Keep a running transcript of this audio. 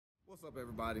What's up,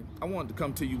 everybody? I wanted to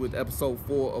come to you with episode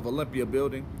 4 of Olympia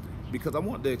Building because I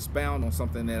wanted to expound on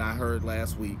something that I heard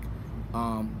last week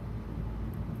from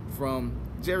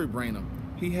Jerry Brainerd.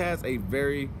 He has a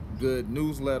very good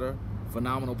newsletter,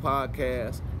 phenomenal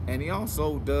podcast, and he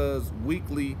also does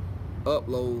weekly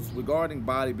uploads regarding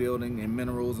bodybuilding and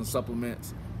minerals and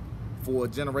supplements for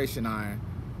Generation Iron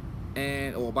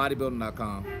or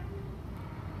bodybuilding.com.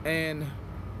 And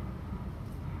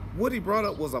what he brought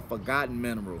up was a forgotten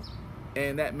mineral,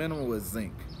 and that mineral is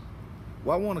zinc.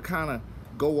 Well, I want to kind of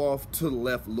go off to the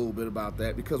left a little bit about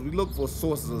that because we look for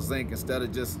sources of zinc instead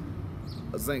of just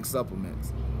zinc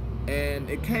supplements. And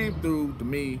it came through to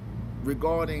me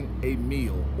regarding a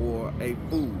meal or a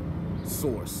food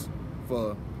source,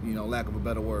 for lack of a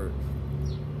better word.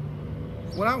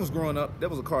 When I was growing up, there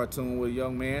was a cartoon with a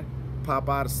young man,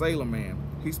 Popeye the Sailor Man.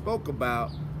 He spoke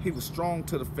about he was strong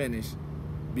to the finish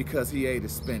because he ate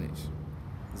his spinach.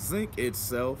 Zinc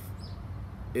itself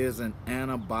is an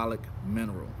anabolic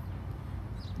mineral.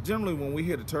 Generally, when we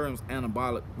hear the terms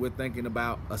anabolic, we're thinking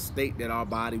about a state that our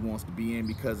body wants to be in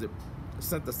because it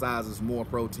synthesizes more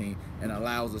protein and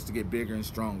allows us to get bigger and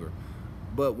stronger.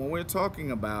 But when we're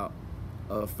talking about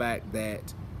a fact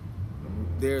that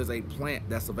there's a plant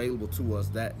that's available to us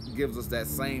that gives us that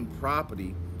same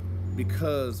property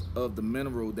because of the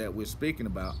mineral that we're speaking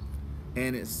about,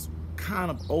 and it's kind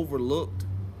of overlooked,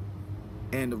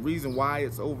 and the reason why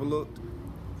it's overlooked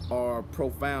are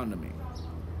profound to me.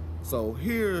 So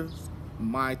here's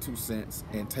my 2 cents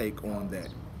and take on that.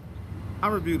 I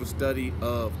reviewed a study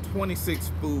of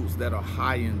 26 foods that are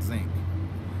high in zinc,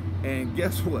 and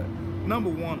guess what? Number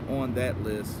 1 on that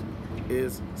list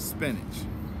is spinach.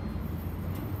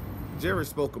 Jerry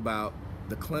spoke about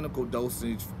the clinical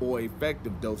dosage or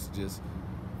effective dosages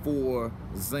for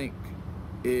zinc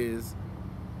is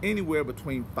anywhere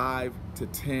between 5 to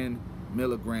 10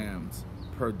 milligrams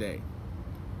per day.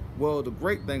 Well, the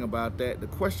great thing about that, the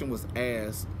question was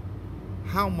asked,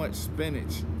 how much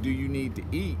spinach do you need to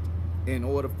eat in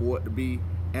order for it to be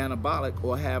anabolic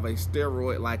or have a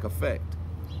steroid-like effect?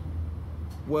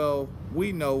 Well,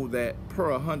 we know that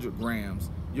per 100 grams,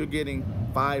 you're getting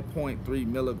 5.3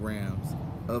 milligrams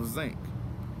of zinc.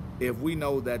 If we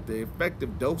know that the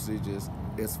effective dosage is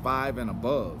 5 and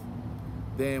above,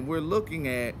 then we're looking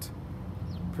at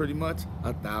pretty much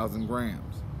 1,000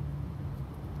 grams.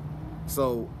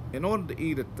 So in order to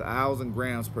eat 1,000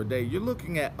 grams per day, you're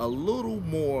looking at a little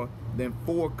more than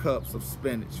 4 cups of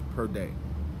spinach per day.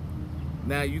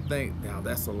 Now you think, now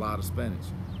that's a lot of spinach.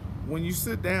 When you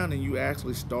sit down and you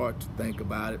actually start to think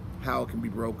about it, how it can be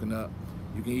broken up,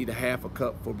 you can eat a half a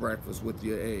cup for breakfast with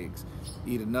your eggs,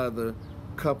 eat another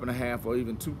cup and a half or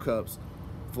even 2 cups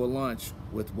for lunch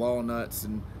with walnuts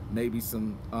and maybe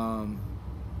some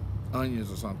onions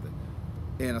or something,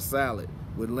 and a salad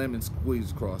with lemon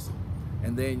squeezed across it.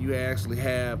 And then you actually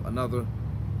have another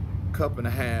cup and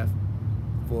a half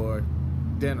for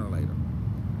dinner later.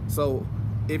 So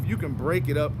if you can break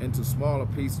it up into smaller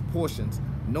portions,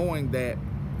 knowing that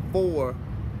 4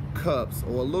 cups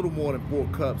or a little more than 4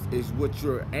 cups is what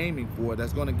you're aiming for,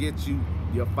 that's going to get you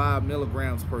your 5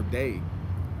 milligrams per day,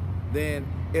 then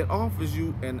it offers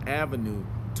you an avenue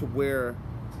to where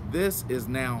this is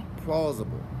now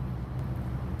plausible.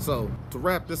 So to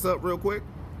wrap this up real quick,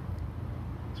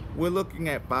 we're looking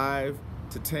at 5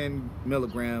 to 10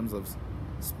 milligrams of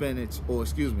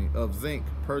of zinc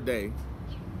per day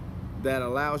that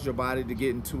allows your body to get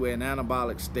into an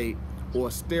anabolic state or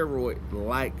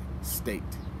steroid-like state,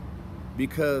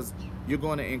 because you're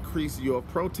going to increase your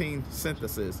protein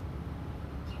synthesis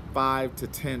 5 to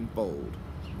 10-fold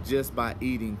just by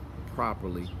eating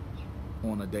properly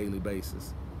on a daily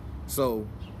basis. So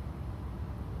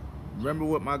remember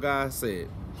what my guy said,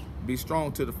 be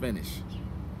strong to the finish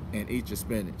and eat your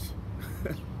spinach.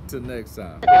 Till next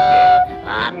time.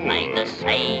 I'm the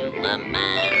sailor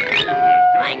man.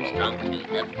 I'm strong to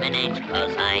the finish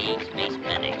 'cause I eat me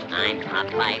spinach. I'm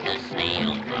Popeye the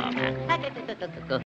Sailor Man.